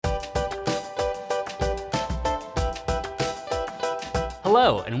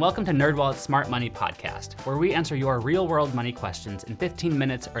Hello, and welcome to NerdWallet's Smart Money Podcast, where we answer your real-world money questions in 15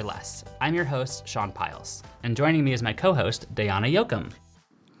 minutes or less. I'm your host, Sean Piles, and joining me is my co-host, Dayana Yoakum.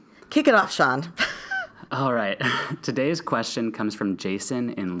 Kick it off, Sean. All right. Today's question comes from Jason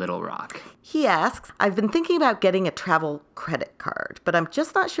in Little Rock. He asks, I've been thinking about getting a travel credit card, but I'm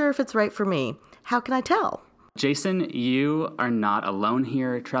just not sure if it's right for me. How can I tell? Jason, you are not alone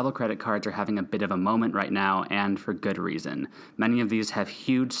here. Travel credit cards are having a bit of a moment right now, and for good reason. Many of these have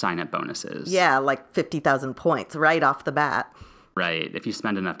huge sign-up bonuses. Yeah, like 50,000 points right off the bat. Right, if you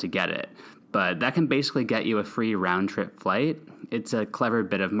spend enough to get it. But that can basically get you a free round-trip flight. It's a clever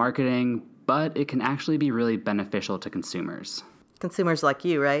bit of marketing, but it can actually be really beneficial to consumers. Consumers like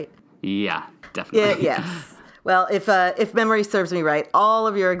you, right? Yeah, definitely. Yes. Well, if memory serves me right, all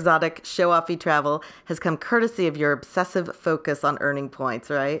of your exotic show-offy travel has come courtesy of your obsessive focus on earning points,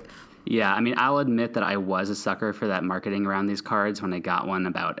 right? Yeah, I mean, I'll admit that I was a sucker for that marketing around these cards when I got one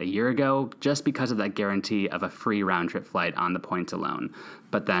about a year ago, just because of that guarantee of a free round-trip flight on the points alone.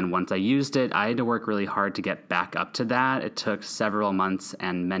 But then once I used it, I had to work really hard to get back up to that. It took several months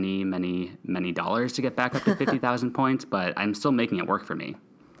and many, many, many dollars to get back up to 50,000 points, but I'm still making it work for me.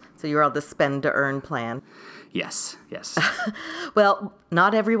 So you're on the spend-to-earn plan. Yes. Well,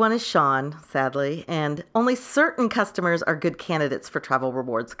 not everyone is Sean, sadly, and only certain customers are good candidates for travel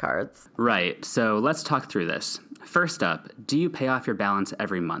rewards cards. Right, so let's talk through this. First up, do you pay off your balance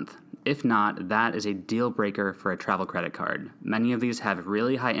every month? If not, that is a deal breaker for a travel credit card. Many of these have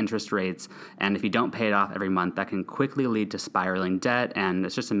really high interest rates, and if you don't pay it off every month, that can quickly lead to spiraling debt, and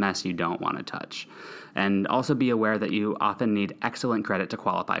it's just a mess you don't want to touch. And also be aware that you often need excellent credit to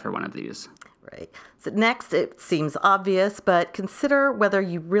qualify for one of these. Right. So next, it seems obvious, but consider whether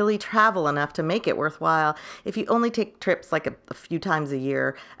you really travel enough to make it worthwhile. If you only take trips like a few times a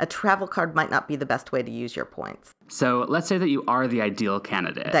year, a travel card might not be the best way to use your points. So let's say that you are the ideal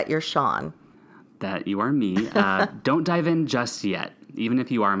candidate. That you're Sean. That you are me. Don't dive in just yet, even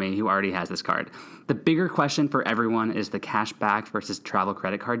if you are me who already has this card. The bigger question for everyone is the cashback versus travel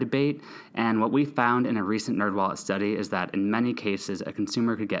credit card debate. And what we found in a recent NerdWallet study is that in many cases, a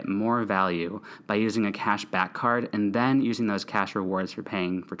consumer could get more value by using a cashback card and then using those cash rewards for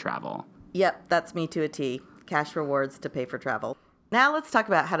paying for travel. Yep, that's me to a T. Cash rewards to pay for travel. Now let's talk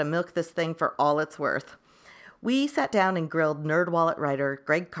about how to milk this thing for all it's worth. We sat down and grilled NerdWallet writer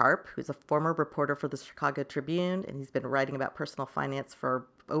Greg Karp, who's a former reporter for the Chicago Tribune, and he's been writing about personal finance for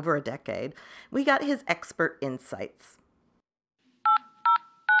over a decade. We got his expert insights.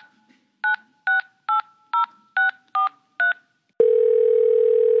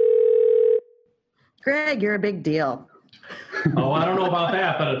 Greg, you're a big deal. Oh, I don't know about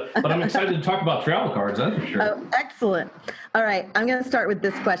that, but I'm excited to talk about travel cards, that's for sure. Oh, excellent. All right, I'm going to start with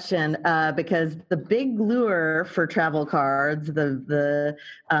this question because the big lure for travel cards, the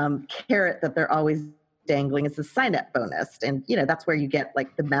carrot that they're always dangling is the sign-up bonus. And, you know, that's where you get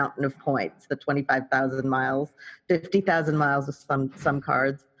like the mountain of points, the 25,000 miles, 50,000 miles of some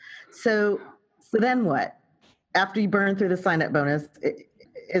cards. So then what? After you burn through the sign-up bonus,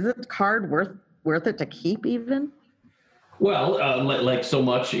 is the card worth it to keep even? Well, like so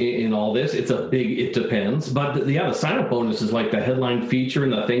much in all this, it depends. But the sign-up bonus is like the headline feature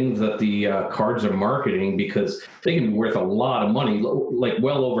and the things that the cards are marketing, because they can be worth a lot of money, like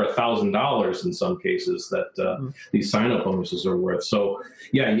well over $1,000 in some cases that these sign-up bonuses are worth. So,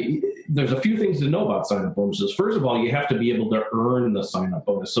 yeah, there's a few things to know about sign-up bonuses. First of all, you have to be able to earn the sign-up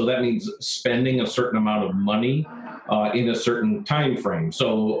bonus. So that means spending a certain amount of money in a certain time frame.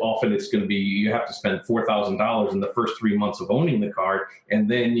 So often it's going to be, you have to spend $4,000 in the first 3 months of owning the card, and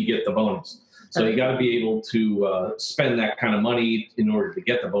then you get the bonus. So you got to be able to spend that kind of money in order to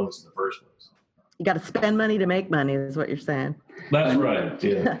get the bonus in the first place. You got to spend money to make money is what you're saying. That's right,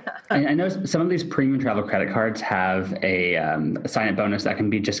 yeah. I know some of these premium travel credit cards have a sign-up bonus that can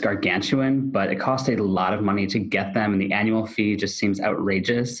be just gargantuan, but it costs a lot of money to get them, and the annual fee just seems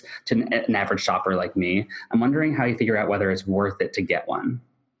outrageous to an average shopper like me. I'm wondering how you figure out whether it's worth it to get one.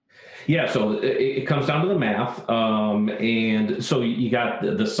 Yeah, so it comes down to the math. And so you got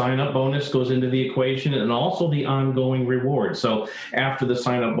the sign-up bonus goes into the equation, and also the ongoing reward. So after the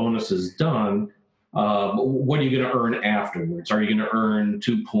sign-up bonus is done, what are you going to earn afterwards? Are you going to earn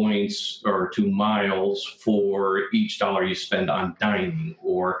 2 points or 2 miles for each dollar you spend on dining,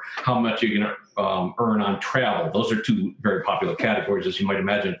 or how much are you going to earn on travel? Those are two very popular categories, as you might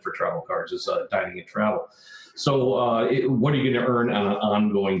imagine, for travel cards, is dining and travel. So what are you going to earn on an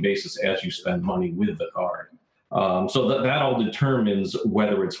ongoing basis as you spend money with the card? So that all determines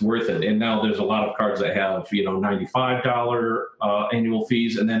whether it's worth it. And now there's a lot of cards that have, $95 annual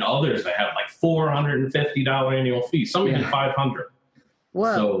fees, and then others that have like $450 annual fees, some even $500.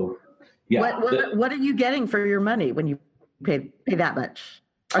 Whoa. So, yeah. What are you getting for your money when you pay that much?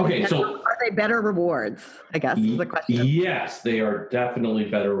 Are they better rewards, I guess, is the question. Yes, they are definitely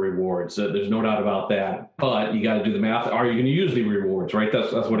better rewards. There's no doubt about that. But you got to do the math. Are you going to use the rewards, right?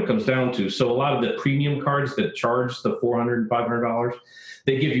 That's what it comes down to. So a lot of the premium cards that charge the $400 and $500,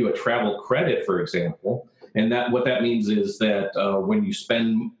 they give you a travel credit, for example. And what that means is that when you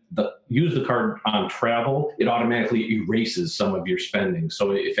use the card on travel, it automatically erases some of your spending.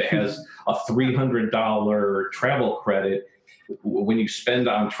 So if it has a $300 travel credit, when you spend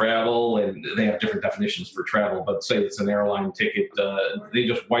on travel, and they have different definitions for travel, but say it's an airline ticket, they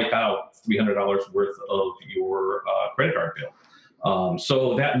just wipe out $300 worth of your credit card bill.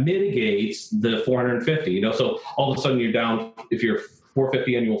 So that mitigates the $450. So all of a sudden you're down, if you're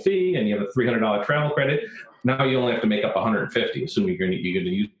 $450 annual fee and you have a $300 travel credit, now you only have to make up $150, assuming you're going to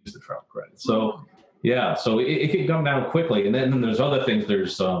use the travel credit. So yeah, so it can come down quickly. And then there's other things.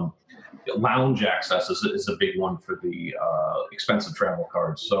 There's lounge access is a big one for the expensive travel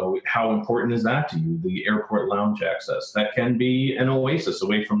cards. So how important is that to you? The airport lounge access, that can be an oasis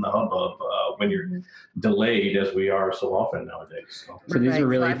away from the hubbub when you're delayed, as we are so often nowadays. So these are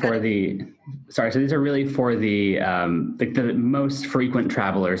really for the the most frequent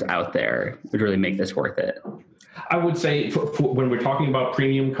travelers out there would really make this worth it. I would say for when we're talking about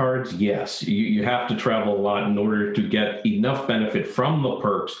premium cards, yes, you have to travel a lot in order to get enough benefit from the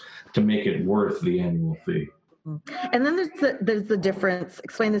perks to make it worth the annual fee. And then there's the difference.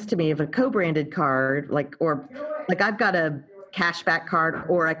 Explain this to me. If a co-branded card, like I've got a cashback card,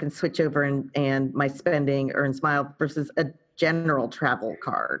 or I can switch over and my spending earns miles versus a general travel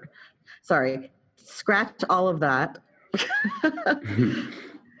card. Sorry, scratch all of that.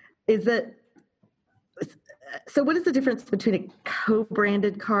 So what is the difference between a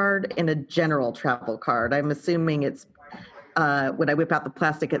co-branded card and a general travel card? I'm assuming it's when I whip out the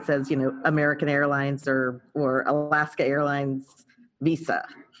plastic, it says, American Airlines or Alaska Airlines Visa.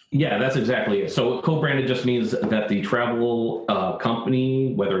 Yeah, that's exactly it. So co-branded just means that the travel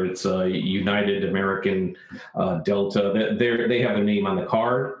company, whether it's United, American, Delta, they have a name on the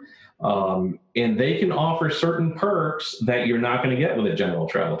card. And they can offer certain perks that you're not going to get with a general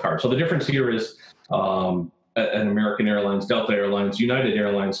travel card. So the difference here is an American Airlines, Delta Airlines, United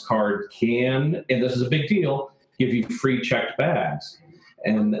Airlines card can, and this is a big deal, give you free checked bags.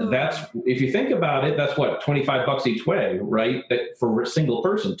 And that's, if you think about it, that's what, $25 each way, right? That for a single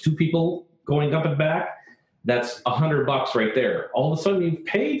person, 2 people going up and back, that's $100 right there. All of a sudden you've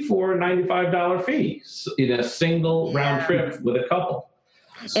paid for a $95 fee in a single round trip with a couple.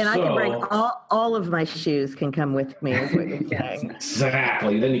 And I can bring all of my shoes can come with me, is what you're saying.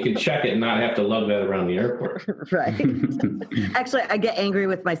 Exactly. Then you can check it and not have to lug that around the airport. Right. Actually, I get angry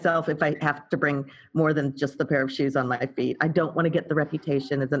with myself if I have to bring more than just the pair of shoes on my feet. I don't want to get the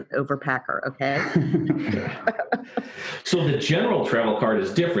reputation as an overpacker, okay? So the general travel card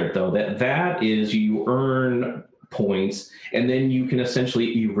is different, though. That is, you earn points, and then you can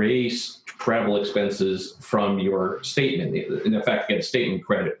essentially erase travel expenses from your statement. In effect, get statement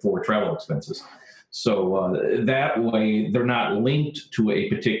credit for travel expenses. So that way, they're not linked to a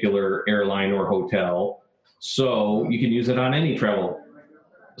particular airline or hotel. So you can use it on any travel.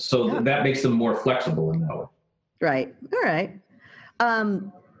 So that makes them more flexible in that way. Right. All right.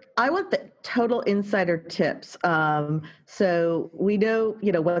 I want the total insider tips. So we know,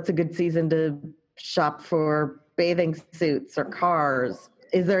 what's a good season to shop for bathing suits or cars.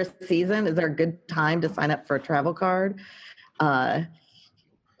 Is there a season? Is there a good time to sign up for a travel card?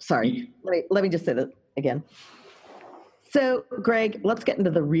 Sorry, let me just say that again. So, Greg, let's get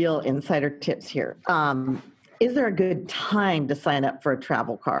into the real insider tips here. Is there a good time to sign up for a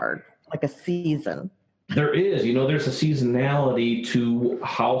travel card, like a season? There is. There's a seasonality to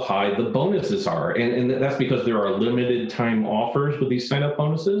how high the bonuses are. And that's because there are limited time offers with these sign-up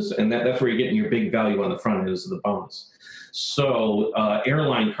bonuses. And that's where you're getting your big value on the front end is the bonus. So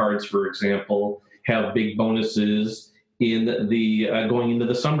airline cards, for example, have big bonuses in the going into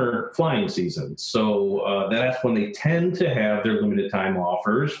the summer flying season. So that's when they tend to have their limited time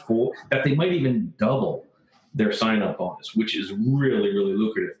offers for that. They might even double their sign-up bonus, which is really, really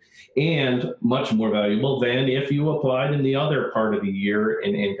lucrative and much more valuable than if you applied in the other part of the year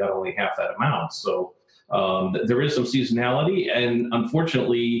and got only half that amount. So there is some seasonality, and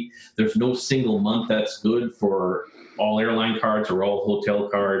unfortunately, there's no single month that's good for all airline cards or all hotel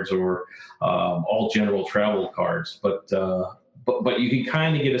cards or all general travel cards. But you can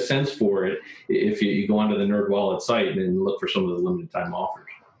kind of get a sense for it if you go onto the NerdWallet site and look for some of the limited time offers.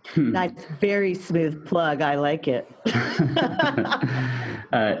 Nice, very smooth plug. I like it.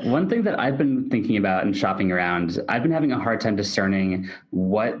 One thing that I've been thinking about and shopping around, I've been having a hard time discerning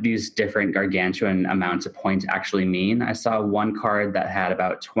what these different gargantuan amounts of points actually mean. I saw one card that had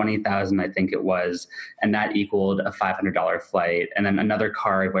about 20,000, I think it was, and that equaled a $500 flight. And then another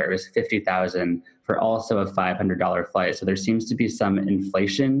card where it was 50,000 for also a $500 flight. So there seems to be some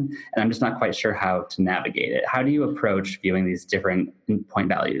inflation, and I'm just not quite sure how to navigate it. How do you approach viewing these different point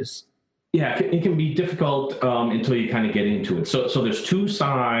values? Yeah, it can be difficult until you kind of get into it. So there's two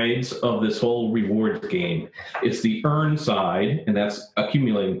sides of this whole rewards game. It's the earn side, and that's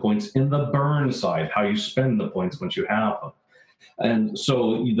accumulating points, and the burn side, how you spend the points once you have them. And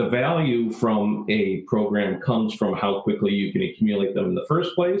so the value from a program comes from how quickly you can accumulate them in the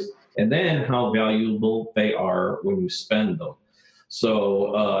first place, and then how valuable they are when you spend them.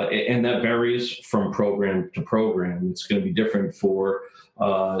 So, and that varies from program to program. It's going to be different for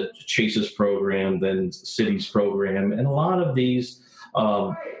Chase's program than Citi's program. And a lot of these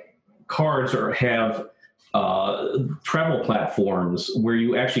cards have travel platforms where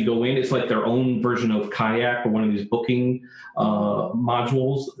you actually go in. It's like their own version of Kayak or one of these booking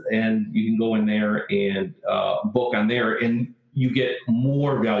modules. And you can go in there and book on there, and you get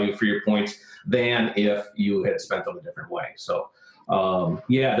more value for your points than if you had spent them a different way. So,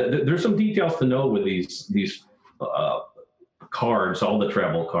 there's some details to know with these cards, all the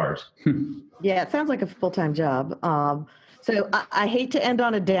travel cards. Yeah, it sounds like a full-time job. So I hate to end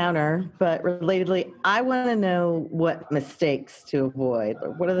on a downer, but relatedly, I want to know what mistakes to avoid.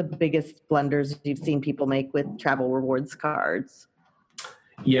 What are the biggest blunders you've seen people make with travel rewards cards?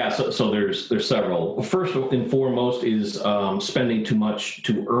 Yeah, so there's several. First and foremost is spending too much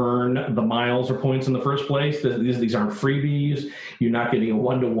to earn the miles or points in the first place. These aren't freebies. You're not getting a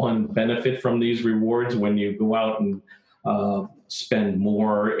one-to-one benefit from these rewards when you go out and spend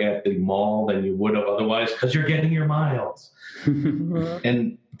more at the mall than you would have otherwise, because you're getting your miles.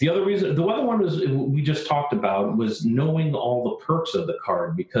 And the other one was we just talked about was knowing all the perks of the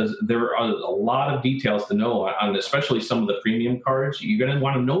card, because there are a lot of details to know on especially some of the premium cards. You're going to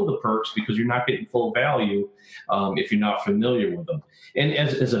want to know the perks because you're not getting full value if you're not familiar with them. And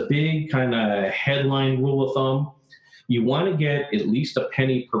as a big kind of headline rule of thumb, you want to get at least a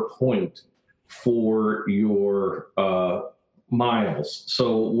penny per point for your miles.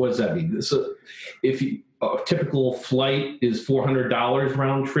 So what does that mean? So if a typical flight is $400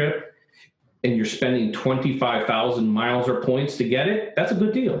 round trip, and you're spending 25,000 miles or points to get it, that's a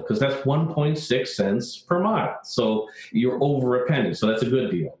good deal, because that's 1.6 cents per mile. So you're over a penny. So that's a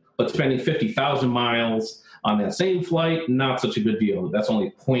good deal. But spending 50,000 miles on that same flight, not such a good deal. That's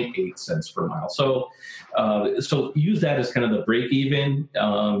only 0.8 cents per mile. So use that as kind of the break even.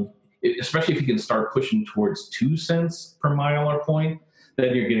 Especially if you can start pushing towards 2 cents per mile or point,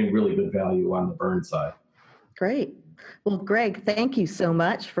 then you're getting really good value on the burn side. Great. Well, Greg, thank you so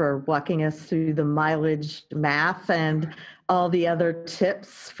much for walking us through the mileage math and all the other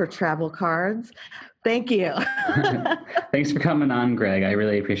tips for travel cards. Thank you. Thanks for coming on, Greg. I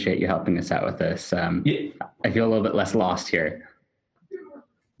really appreciate you helping us out with this. I feel a little bit less lost here.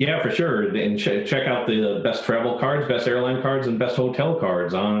 Yeah, for sure. And check out the best travel cards, best airline cards, and best hotel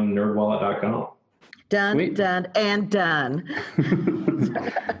cards on NerdWallet.com. Done, and done.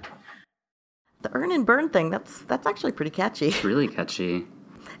 The earn and burn thing, that's actually pretty catchy. It's really catchy.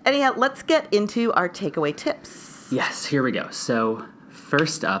 Anyhow, let's get into our takeaway tips. Yes, here we go. So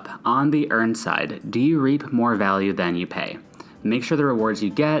first up, on the earn side, do you reap more value than you pay? Make sure the rewards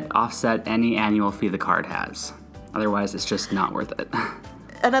you get offset any annual fee the card has. Otherwise, it's just not worth it.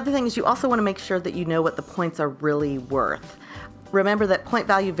 Another thing is you also want to make sure that you know what the points are really worth. Remember that point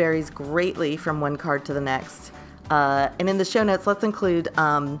value varies greatly from one card to the next. And in the show notes, let's include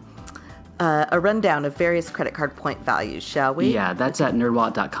a rundown of various credit card point values, shall we? Yeah, that's at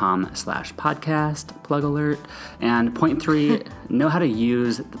nerdwallet.com/podcast, plug alert. And point 3, know how to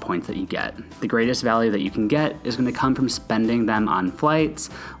use the points that you get. The greatest value that you can get is going to come from spending them on flights,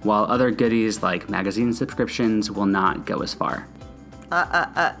 while other goodies like magazine subscriptions will not go as far.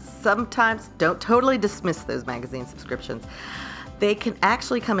 Sometimes don't totally dismiss those magazine subscriptions. They can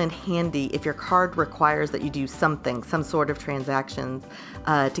actually come in handy if your card requires that you do some sort of transactions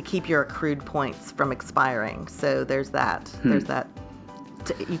to keep your accrued points from expiring. So there's that. There's that.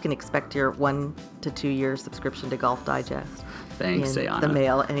 You can expect your 1 to 2 year subscription to Golf Digest. Thanks, in Ayana. The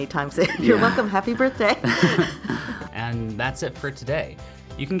mail anytime soon. You're welcome. Happy birthday. And that's it for today.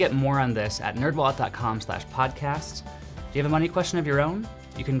 You can get more on this at nerdwallet.com/podcast. Do you have a money question of your own?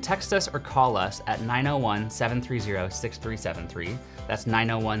 You can text us or call us at 901-730-6373. That's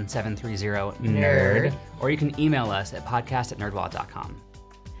 901-730-NERD. Or you can email us at podcast@nerdwallet.com.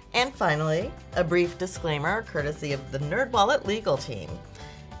 And finally, a brief disclaimer courtesy of the NerdWallet legal team.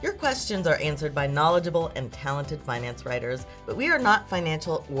 Your questions are answered by knowledgeable and talented finance writers, but we are not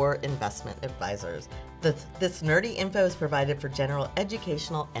financial or investment advisors. This nerdy info is provided for general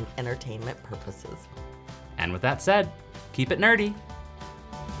educational and entertainment purposes. And with that said, keep it nerdy.